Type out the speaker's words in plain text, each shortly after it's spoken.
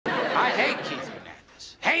I hate Keith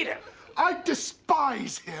Hernandez. Hate him. I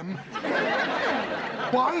despise him.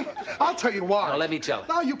 Why? I'll tell you why. No, let me tell it.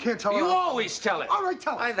 No, you can't tell it. You always tell it. All right,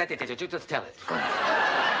 tell it. Just tell it.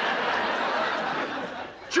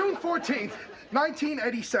 June 14th,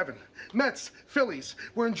 1987. Mets, Phillies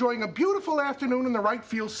were enjoying a beautiful afternoon in the right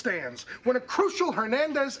field stands when a crucial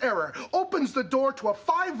Hernandez error opens the door to a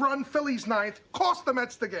 5-run Phillies ninth, cost the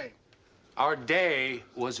Mets the game. Our day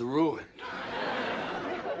was ruined.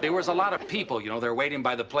 There was a lot of people, you know, they're waiting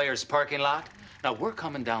by the players' parking lot. Now, we're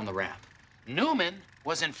coming down the ramp. Newman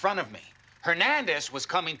was in front of me. Hernandez was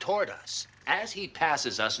coming toward us. As he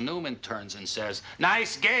passes us, Newman turns and says,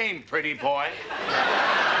 "Nice game, pretty boy."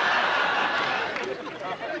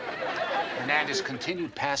 Hernandez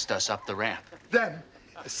continued past us up the ramp. Then,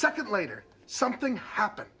 a second later, something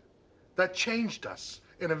happened that changed us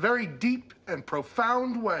in a very deep and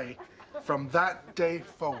profound way from that day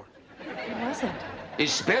forward. What was it? He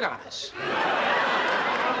spit on us.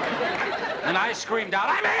 And I screamed out,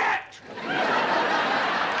 "I'm hit!"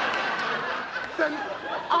 Then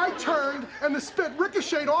I turned and the spit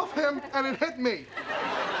ricocheted off him and it hit me.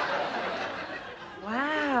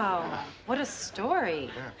 Wow, what a story.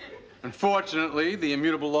 Yeah. Unfortunately, the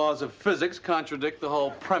immutable laws of physics contradict the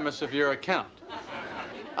whole premise of your account.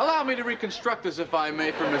 Allow me to reconstruct this, if I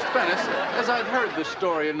may, for Miss Benes, as I've heard this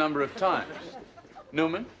story a number of times.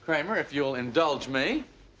 Newman, Kramer, if you'll indulge me.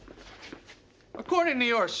 According to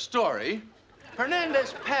your story,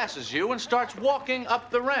 Hernandez passes you and starts walking up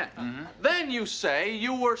the ramp. Then you say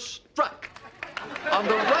you were struck on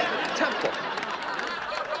the right temple.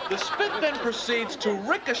 The spit then proceeds to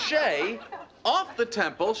ricochet off the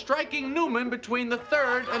temple, striking Newman between the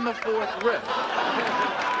 3rd and the 4th rib.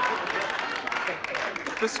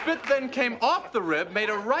 The spit then came off the rib, made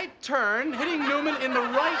a right turn, hitting Newman in the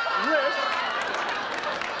right wrist,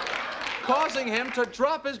 causing him to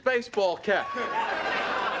drop his baseball cap.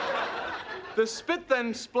 The spit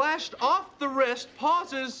then splashed off the wrist,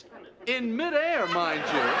 pauses in midair, mind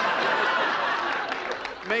you,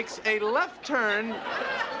 makes a left turn,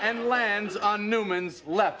 and lands on Newman's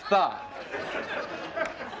left thigh.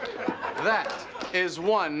 That is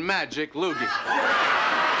one magic loogie.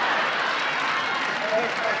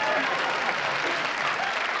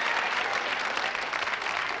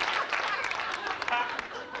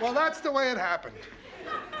 Well, that's the way it happened.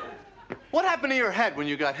 What happened to your head when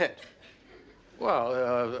you got hit?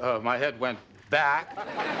 Well, my head went back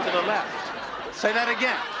to the left. Say that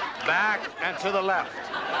again. Back and to the left.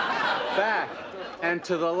 Back and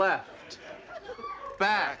to the left.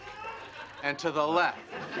 Back and to the left.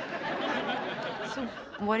 So,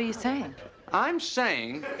 what are you saying? I'm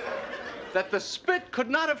saying that the spit could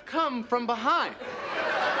not have come from behind.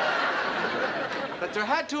 That there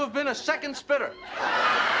had to have been a second spitter.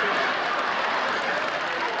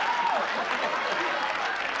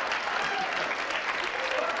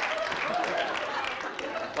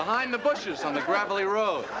 Behind the bushes on the gravelly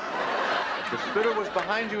road. If the spitter was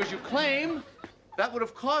behind you as you claim, that would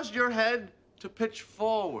have caused your head to pitch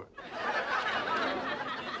forward.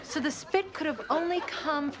 So the spit could have only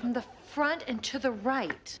come from the front and to the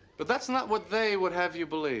right. But that's not what they would have you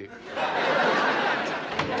believe.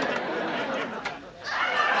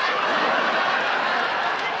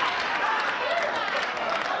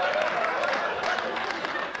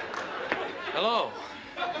 Hello.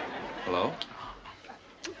 Hello?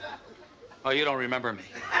 Oh, you don't remember me?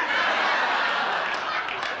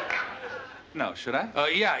 No, should I?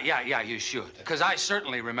 Yeah, you should. Because I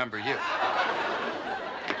certainly remember you.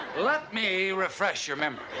 Let me refresh your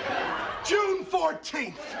memory. June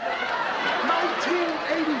 14th,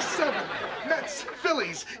 1987. Mets,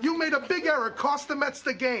 Phillies. You made a big error, cost the Mets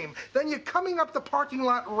the game. Then you're coming up the parking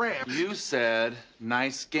lot ramp. You said,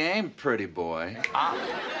 "Nice game, pretty boy." Ah,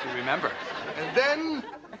 you remember. And then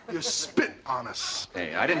you spit on us.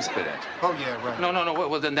 Hey, I didn't spit at you. Oh, yeah, right. No.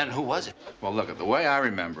 Well, then who was it? Well, look, the way I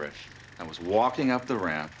remember it, I was walking up the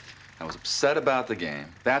ramp. I was upset about the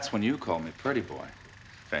game. That's when you called me pretty boy.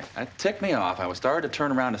 Okay, that ticked me off. I was starting to turn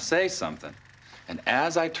around to say something. And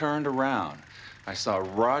as I turned around, I saw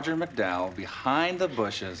Roger McDowell behind the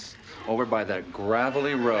bushes over by that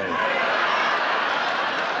gravelly road.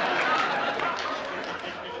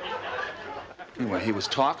 Anyway, he was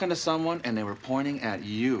talking to someone, and they were pointing at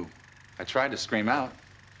you. I tried to scream out,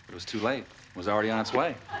 but it was too late. It was already on its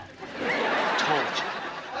way. Told you.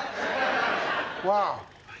 Wow.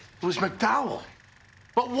 It was McDowell.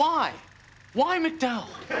 But why? Why McDowell?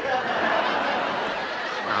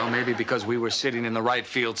 Well, maybe because we were sitting in the right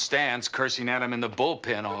field stands cursing at him in the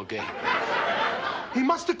bullpen all game. He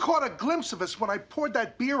must have caught a glimpse of us when I poured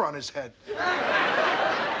that beer on his head. It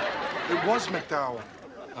was McDowell.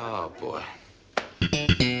 Oh, boy.